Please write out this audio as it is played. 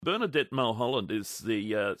Bernadette Mulholland is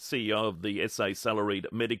the CEO of the SA Salaried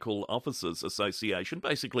Medical Officers Association,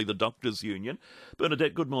 basically the doctors' union.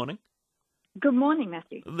 Bernadette, good morning. Good morning,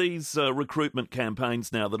 Matthew. These recruitment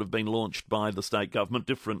campaigns now that have been launched by the state government,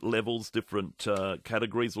 different levels, different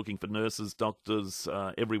categories, looking for nurses, doctors,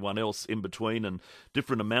 everyone else in between, and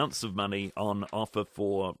different amounts of money on offer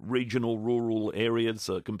for regional, rural areas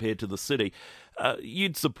compared to the city.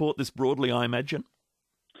 You'd support this broadly, I imagine?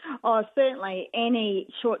 Oh, certainly any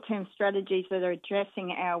short-term strategies that are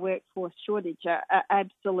addressing our workforce shortage are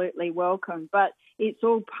absolutely welcome, but it's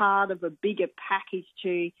all part of a bigger package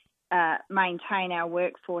to maintain our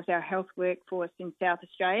workforce, our health workforce in South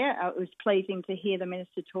Australia. It was pleasing to hear the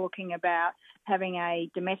Minister talking about having a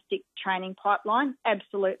domestic training pipeline,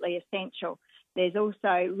 absolutely essential. There's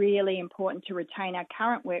also really important to retain our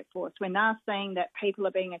current workforce. We're now seeing that people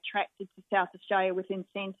are being attracted to South Australia with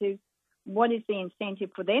incentives. What is the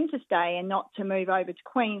incentive for them to stay and not to move over to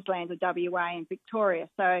Queensland or WA and Victoria?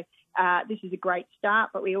 So this is a great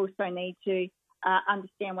start, but we also need to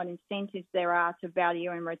understand what incentives there are to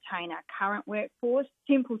value and retain our current workforce.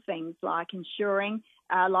 Simple things like ensuring,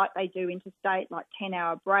 like they do interstate, like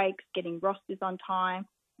 10-hour breaks, getting rosters on time,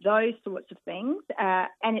 those sorts of things.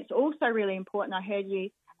 And it's also really important, I heard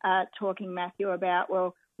you talking, Matthew, about,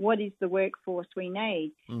 well, what is the workforce we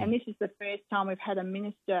need? And this is the first time we've had a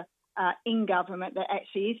minister in government that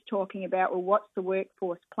actually is talking about, well, what's the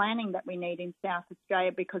workforce planning that we need in South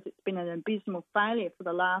Australia, because it's been an abysmal failure for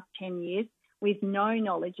the last 10 years with no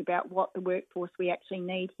knowledge about what the workforce we actually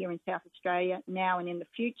need here in South Australia now and in the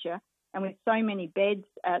future. And with so many beds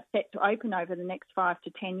set to open over the next 5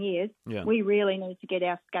 to 10 years, we really need to get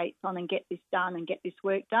our skates on and get this done and get this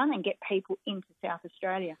work done and get people into South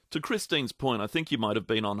Australia. To Christine's point, I think you might have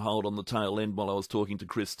been on hold on the tail end while I was talking to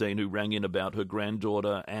Christine, who rang in about her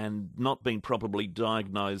granddaughter and not being properly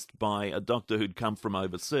diagnosed by a doctor who'd come from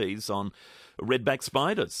overseas on redback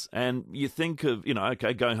spiders. And you think of,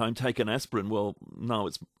 okay, go home, take an aspirin. Well, no,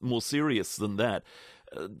 it's more serious than that.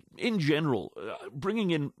 In general,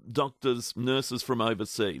 bringing in doctors, nurses from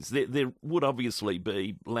overseas, there would obviously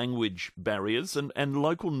be language barriers and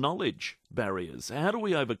local knowledge barriers. How do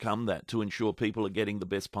we overcome that to ensure people are getting the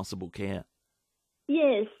best possible care?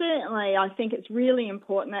 Yeah, certainly. I think it's really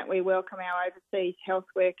important that we welcome our overseas health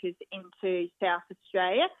workers into South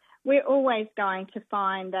Australia. We're always going to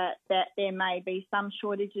find that there may be some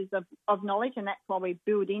shortages of knowledge, and that's why we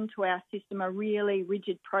build into our system a really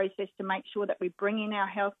rigid process to make sure that we bring in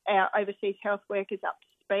our overseas health workers up to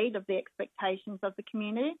speed of the expectations of the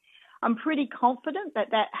community. I'm pretty confident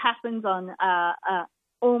that happens on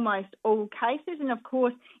almost all cases, and of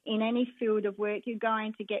course, in any field of work, you're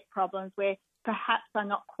going to get problems where perhaps are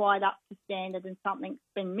not quite up to standard and something's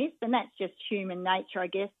been missed, and that's just human nature, I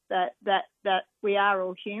guess, that we are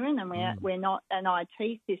all human and we're not an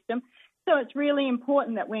IT system. So it's really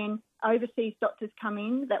important that when overseas doctors come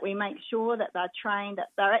in, that we make sure that they're trained,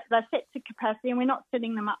 that they're set to capacity, and we're not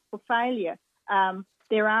setting them up for failure.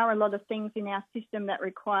 There are a lot of things in our system that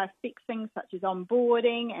require fixing, such as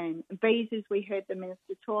onboarding and visas we heard the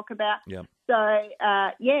Minister talk about. Yep. So,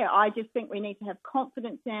 I just think we need to have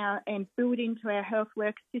confidence now and build into our health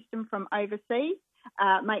work system from overseas,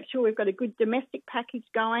 make sure we've got a good domestic package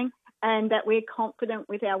going and that we're confident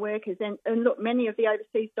with our workers. And look, many of the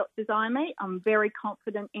overseas doctors I meet, I'm very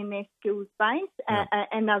confident in their skills base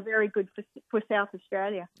and they're very good for South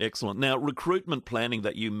Australia. Excellent. Now, recruitment planning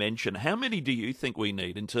that you mentioned, how many do you think we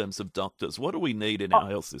need in terms of doctors? What do we need in our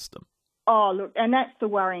health system? Oh, look, and that's the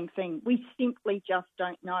worrying thing. We simply just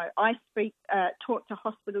don't know. I talk to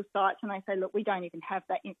hospital sites and they say, look, we don't even have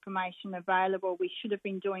that information available. We should have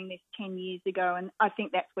been doing this 10 years ago. And I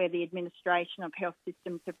think that's where the administration of health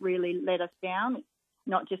systems have really let us down. It's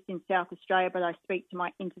not just in South Australia, but I speak to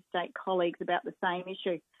my interstate colleagues about the same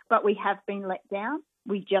issue. But we have been let down.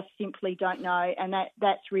 We just simply don't know. And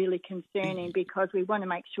that's really concerning because we want to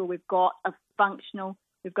make sure we've got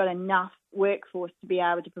we've got enough workforce to be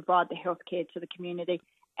able to provide the healthcare to the community.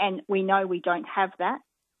 And we know we don't have that.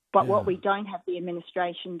 But what we don't have the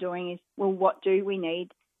administration doing is, well, what do we need?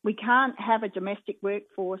 We can't have a domestic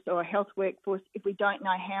workforce or a health workforce if we don't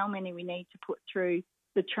know how many we need to put through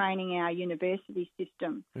the training in our university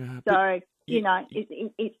system.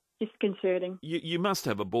 It's disconcerting. You must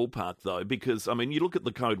have a ballpark, though, because, I mean, you look at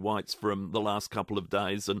the code whites from the last couple of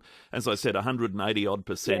days, and as I said,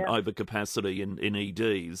 180-odd% overcapacity in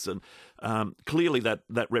EDs, and clearly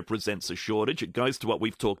that represents a shortage. It goes to what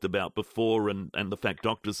we've talked about before, and the fact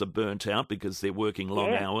doctors are burnt out because they're working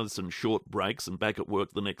long hours and short breaks and back at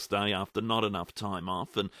work the next day after not enough time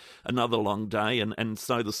off, and another long day, and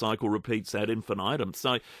so the cycle repeats ad infinitum.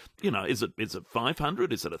 So, is it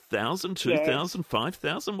 500? Is it 1,000, 2,000,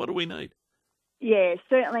 5,000? What do we need? Yeah,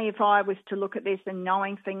 certainly if I was to look at this and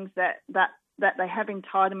knowing things that they have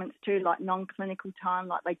entitlements to, like non-clinical time,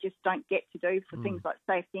 like they just don't get to do for things like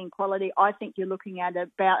safety and quality, I think you're looking at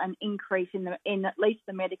about an increase in at least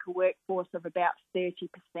the medical workforce of about 30%,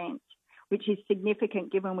 which is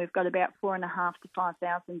significant given we've got about 4,500 to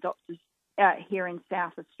 5,000 doctors here in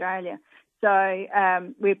South Australia. So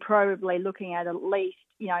we're probably looking at least,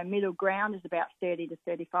 middle ground is about 30 to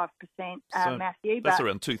 35%, so Matthew. That's but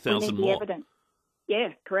around 2,000 more. Evidence. Yeah,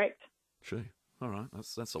 correct. Gee, all right,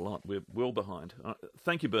 that's a lot. We're well behind.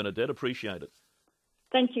 Thank you, Bernadette. Appreciate it.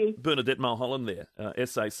 Thank you. Bernadette Mulholland there,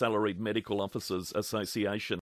 SA Salaried Medical Officers Association.